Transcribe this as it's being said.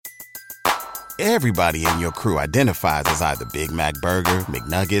Everybody in your crew identifies as either Big Mac Burger,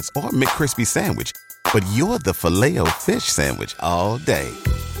 McNuggets, or McCrispy Sandwich. But you're the Filet-O-Fish Sandwich all day.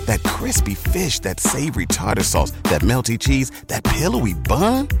 That crispy fish, that savory tartar sauce, that melty cheese, that pillowy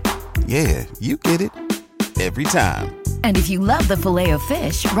bun. Yeah, you get it. Every time. And if you love the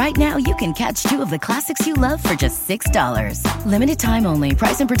Filet-O-Fish, right now you can catch two of the classics you love for just $6. Limited time only.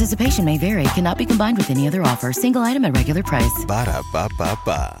 Price and participation may vary. Cannot be combined with any other offer. Single item at regular price.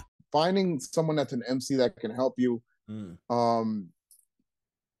 Ba-da-ba-ba-ba. Finding someone that's an MC that can help you move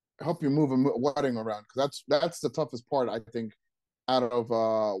a wedding around, because that's the toughest part, I think, out of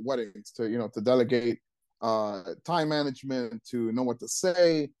weddings, to delegate time management, to know what to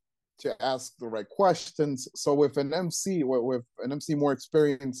say, to ask the right questions. So with an MC more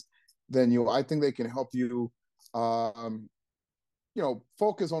experienced than you, I think they can help you focus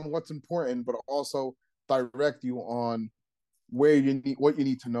on what's important, but also direct you on what you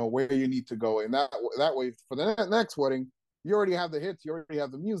need to know, where you need to go. And that way, for the next wedding, you already have the hits, you already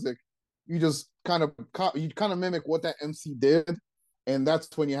have the music. You just kind of mimic what that MC did, and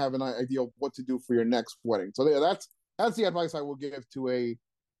that's when you have an idea of what to do for your next wedding. So that's the advice I will give to a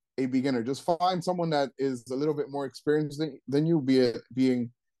beginner. Just find someone that is a little bit more experienced than you, be it being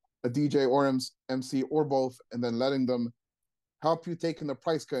a DJ or MC or both, and then letting them help you taking the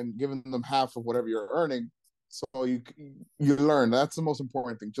price cut and giving them half of whatever you're earning. So you learn. That's the most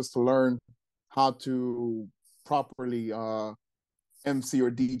important thing, just to learn how to properly MC or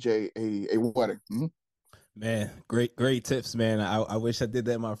DJ a wedding. Mm-hmm. Man, great tips, man. I wish I did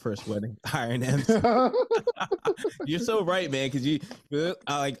that in my first wedding. Hiring MC. You're so right, man. Because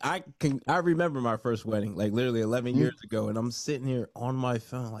I remember my first wedding, like literally 11 years ago, and I'm sitting here on my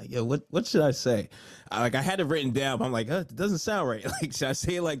phone, like, yo, what should I say? I had it written down, but I'm like, it doesn't sound right. Like, should I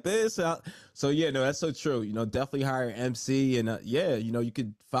say it like this? So yeah, no, that's so true. Definitely hire an MC, and you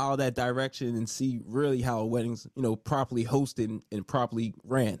could follow that direction and see really how a wedding's properly hosted and properly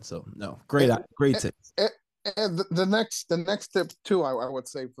ran. So no, great tips. And the next tip too, I would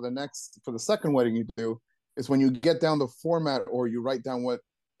say for the second wedding you do, is when you get down the format, or you write down what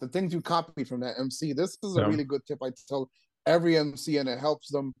the things you copied from that MC. This is a really good tip I tell every MC, and it helps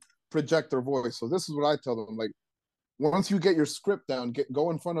them project their voice. So this is what I tell them: like, once you get your script down,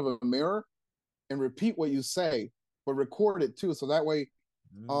 go in front of a mirror and repeat what you say, but record it too, so that way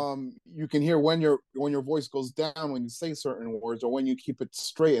you can hear when your voice goes down when you say certain words, or when you keep it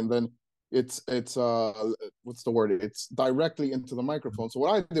straight, and then it's what's the word? It's directly into the microphone. So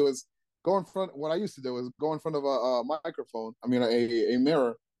what I do is what I used to do is go in front of a microphone, a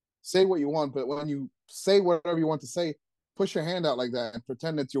mirror, say what you want, but when you say whatever you want to say, push your hand out like that and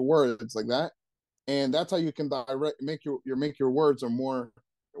pretend it's your words like that. And that's how you can make your words, or more,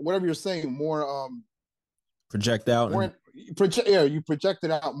 whatever you're saying, more project out. You project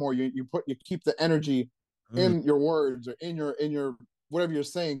it out more. You keep the energy in your words, or in your whatever you're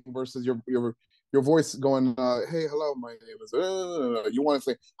saying, versus your voice going, hey, hello, my name is, you want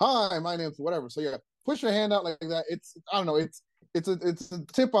to say, hi, my name's whatever. So yeah, push your hand out like that. It's a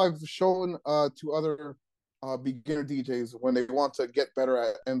tip I've shown to other beginner DJs when they want to get better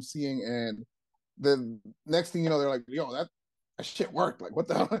at MCing, and the next thing you know, they're like, yo, that shit worked. Like, what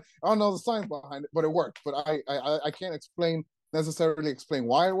the hell? I don't know the science behind it, but it worked. But I can't necessarily explain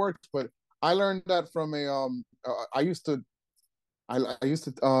why it worked, but I learned that from I used to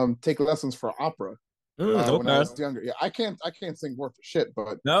take lessons for opera when I was younger. Yeah, I can't sing worth of shit,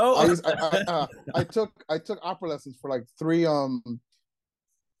 but no, I took opera lessons for like 3 or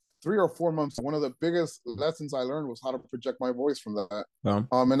 4 months. One of the biggest lessons I learned was how to project my voice from that.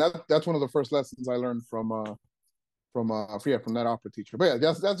 And that's one of the first lessons I learned from that opera teacher. But yeah,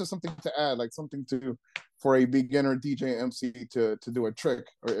 that's just something to add, like something for a beginner DJ MC to do a trick,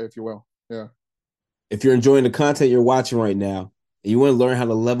 or if you will. Yeah. If you're enjoying the content you're watching right now, and you want to learn how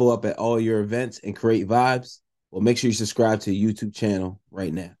to level up at all your events and create vibes, well, make sure you subscribe to the YouTube channel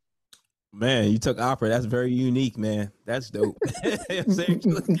right now. Man, you took opera. That's very unique, man. That's dope.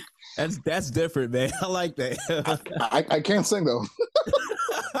 That's different, man. I like that. I can't sing though.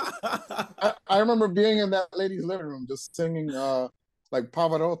 I remember being in that lady's living room just singing like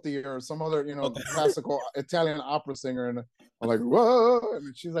Pavarotti or some other classical Italian opera singer, and I'm like, whoa,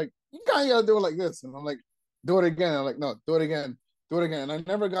 and she's like, you gotta do it like this, and I'm like, do it again. I'm like, no, do it again, and I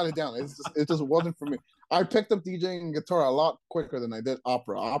never got it down. It just wasn't for me. I picked up DJing guitar a lot quicker than I did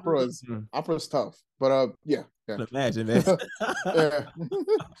opera. Opera is tough, but yeah. Imagine, man. Yeah.